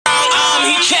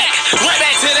check. Right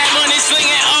back to that money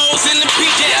slinging O's in the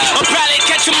PJ. I'll probably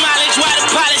catch a mileage while the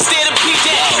pilot stay the PJ.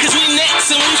 Cause we next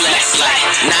and we flex like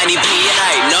 90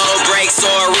 PI, no breaks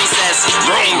or recess.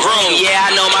 Vroom, vroom, yeah,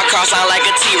 I know my car sound like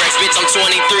a T-Rex. Bitch, I'm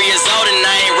 23 years old and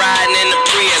I ain't riding in the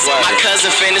Prius. My cousin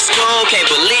finished school, can't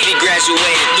believe he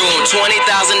graduated. Threw him $20,000,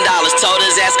 told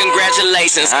his ass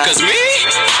congratulations. Cause me,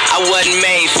 I wasn't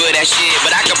made for that shit,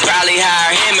 but I could probably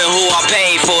hire him and who I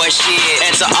paid for shit.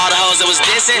 And to all the hoes that was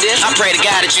dissing, I pray to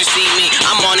God that you see me.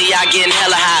 I'm on the yacht getting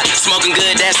hella hot, smoking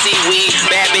good, that seaweed.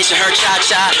 Bad bitch and her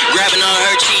cha-cha, grabbing on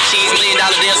her chi-chis. $1 million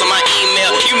deals on my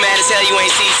email. You mad as hell, you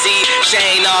ain't CC.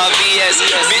 Shane all BS.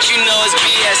 Bitch, you know it's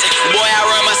BS. Boy, I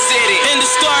run my city. In the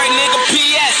story, nigga,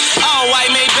 PS. All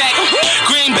white made back.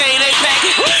 Green Bay, they pack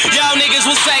it. Y'all niggas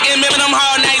was sacking. Remember them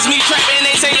hard nights, me trapping.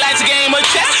 They say life's a game of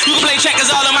chess. You can play checkers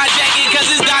all in my jacket, cause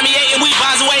it's Dami 8 and we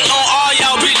bonds away on all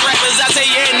y'all bitch rappers. I say,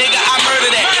 yeah, nigga, I murder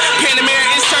that. Panamera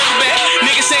is turtle back.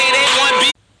 Niggas say they want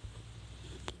beef.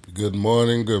 Good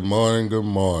morning, good morning, good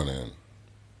morning.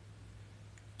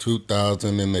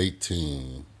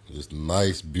 2018. It's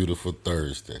nice, beautiful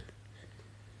Thursday.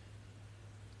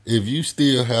 If you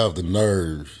still have the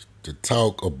nerves to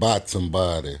talk about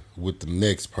somebody with the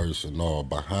next person or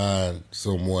behind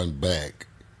someone back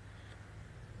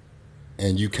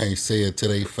and you can't say it to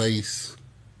their face,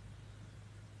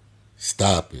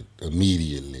 stop it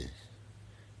immediately.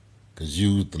 Because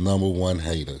you're the number one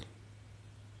hater,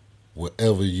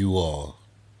 wherever you are.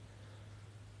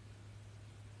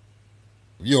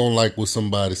 If you don't like what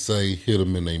somebody say, hit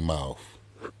them in their mouth.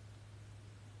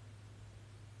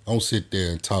 Don't sit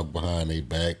there and talk behind their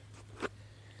back.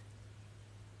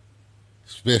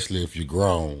 Especially if you're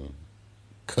grown.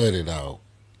 Cut it out.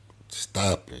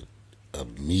 Stop it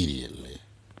immediately.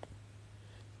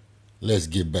 Let's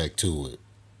get back to it.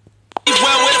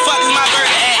 Well, where the fuck is my burger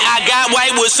at? I got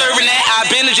white wood serving that. I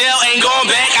been to jail, ain't going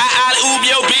back. I oob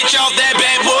your bitch off that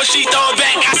bad boy, she throw it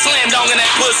back. I slam dunk in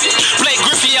that pussy. Play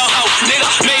Griffin, yo ho, nigga.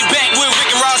 Made back with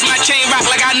Rick and Ross, my chain rock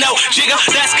like I know. Jigga,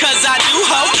 that's cause I do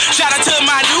ho. Shout out to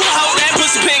my new ho. That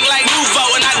pussy pink like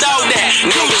Nouveau, and I dog that.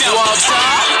 Niggas won't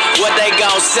talk, what they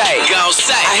gon' say?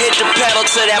 I hit the pedal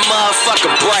to that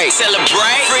motherfucker break.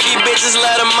 Celebrate. Freaky bitches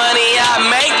love the money I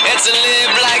make. And to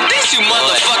live like this, you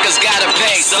motherfuckers gotta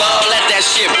pay. So let that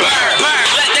shit burn.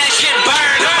 Let that shit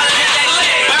burn.